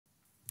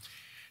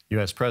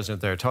U.S.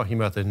 President there talking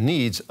about the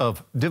needs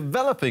of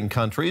developing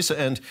countries,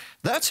 and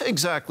that's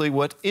exactly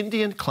what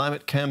Indian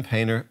climate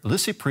campaigner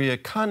Licypriya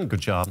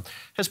Kangujam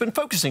has been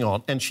focusing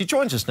on, and she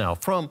joins us now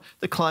from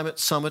the Climate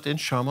Summit in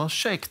Sharm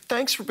el-Sheikh.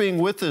 Thanks for being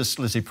with us,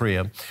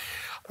 Licypriya.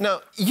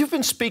 Now, you've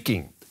been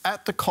speaking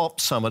at the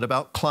COP Summit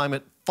about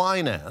climate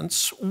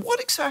finance. What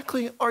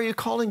exactly are you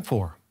calling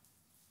for?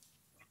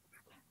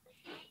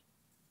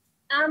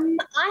 I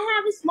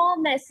have a small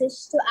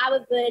message to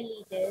our world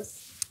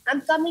leaders.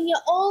 I'm coming here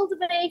all the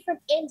way from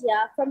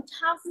India, from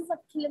thousands of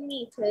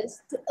kilometers,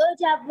 to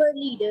urge our world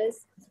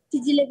leaders to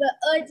deliver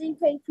urgent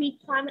concrete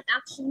climate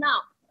action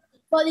now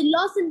for the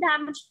loss and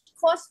damage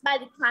caused by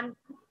the climate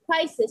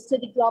crisis to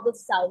the global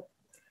south.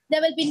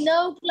 There will be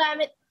no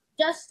climate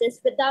justice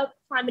without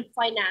climate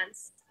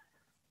finance.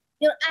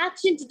 Your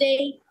action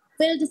today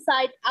will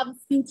decide our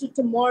future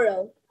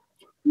tomorrow.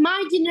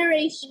 My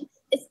generation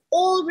is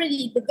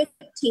already the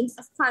victims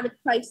of climate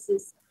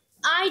crisis.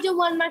 I don't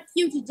want my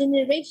future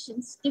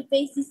generations to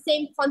face the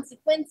same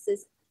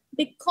consequences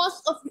because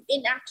of your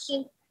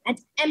inaction and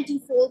empty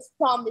false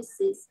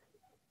promises.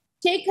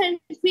 Take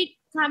concrete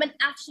climate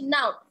action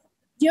now,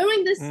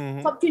 during this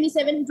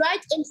COP27,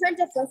 right in front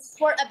of us,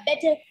 for a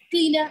better,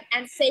 cleaner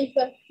and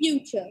safer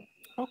future.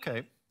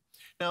 Okay.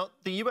 Now,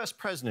 the U.S.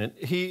 president,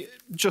 he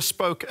just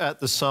spoke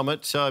at the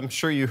summit. I'm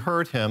sure you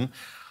heard him.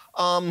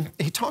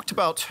 He talked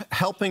about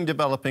helping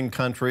developing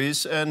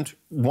countries and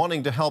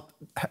wanting to help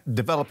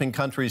developing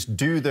countries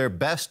do their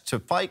best to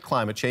fight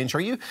climate change. Are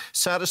you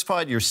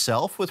satisfied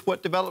yourself with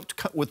what developed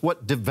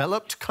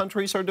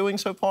countries are doing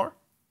so far?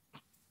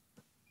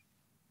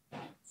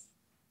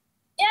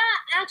 Yeah,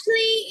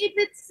 actually, if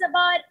it's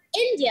about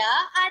India,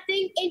 I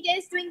think India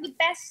is doing the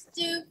best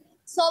to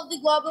solve the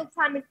global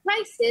climate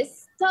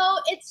crisis, so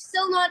it's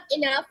still not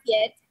enough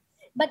yet.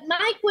 But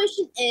my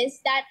question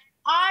is that,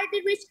 are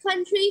the rich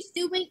countries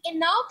doing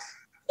enough?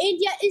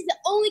 India is the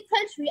only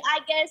country, I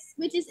guess,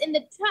 which is in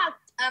the track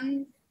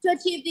to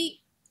achieve the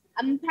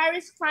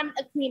Paris Climate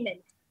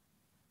Agreement.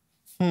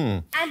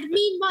 And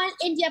meanwhile,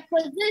 India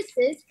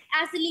progresses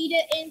as a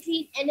leader in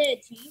clean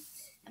energy,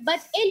 but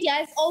India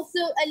is also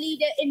a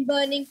leader in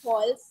burning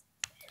coals.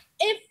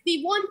 If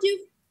we want to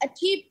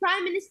achieve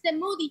Prime Minister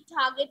Modi's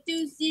target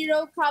to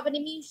zero carbon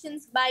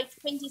emissions by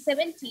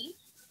 2070,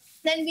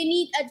 then we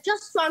need a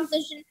just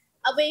transition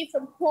away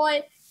from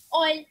coal,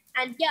 oil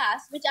and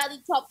gas, which are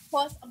the top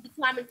cause of the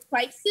climate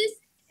crisis.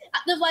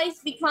 Otherwise,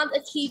 we can't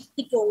achieve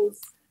the goals.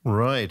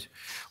 Right.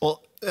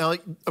 Well,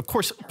 of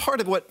course,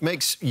 part of what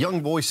makes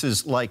young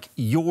voices like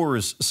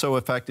yours so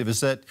effective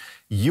is that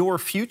your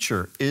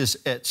future is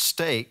at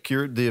stake.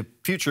 You're the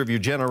future of your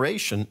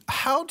generation.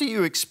 How do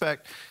you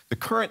expect the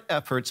current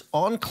efforts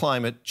on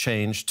climate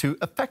change to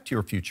affect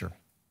your future?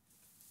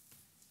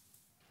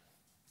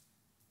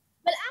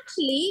 Well,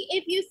 actually,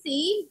 if you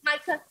see,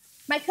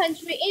 my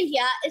country,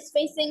 India, is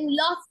facing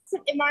lots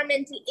of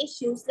environmental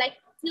issues like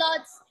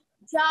floods,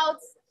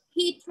 droughts,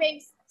 heat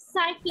waves,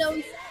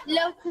 cyclones,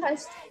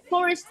 locusts,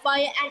 forest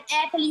fire, and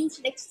air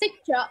pollution, etc.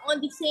 on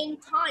the same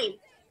time.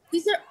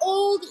 These are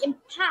all the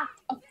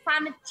impact of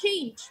climate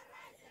change.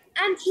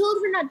 And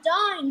children are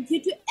dying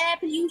due to air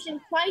pollution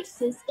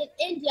crisis in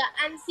India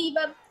and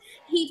severe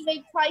heat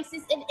wave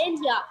crisis in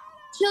India.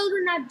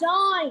 Children are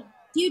dying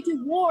due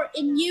to war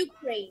in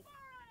Ukraine.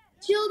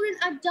 Children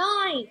are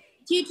dying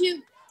due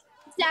to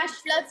flash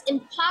floods in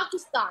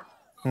Pakistan.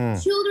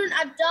 Children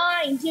are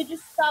dying due to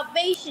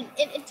starvation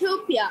in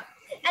Ethiopia.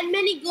 And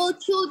many girl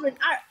children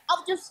are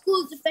out of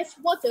school to fetch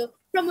water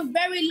from a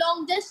very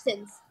long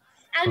distance.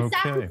 And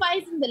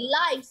sacrificing the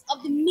lives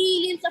of the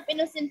millions of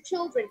innocent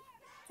children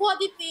for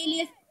the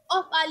failures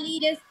of our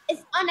leaders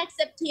is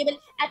unacceptable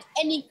at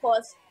any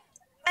cost.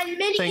 And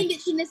many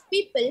indigenous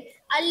people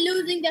are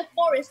losing their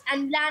forests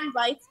and land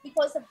rights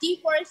because of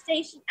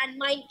deforestation and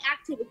mining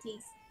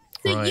activities.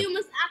 So you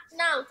must act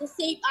now to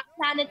save our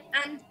planet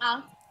and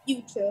our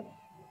future.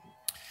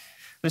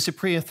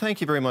 Licypriya,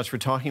 thank you very much for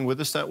talking with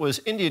us. That was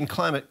Indian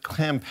climate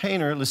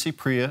campaigner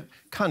Licypriya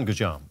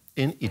Kangujam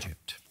in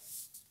Egypt.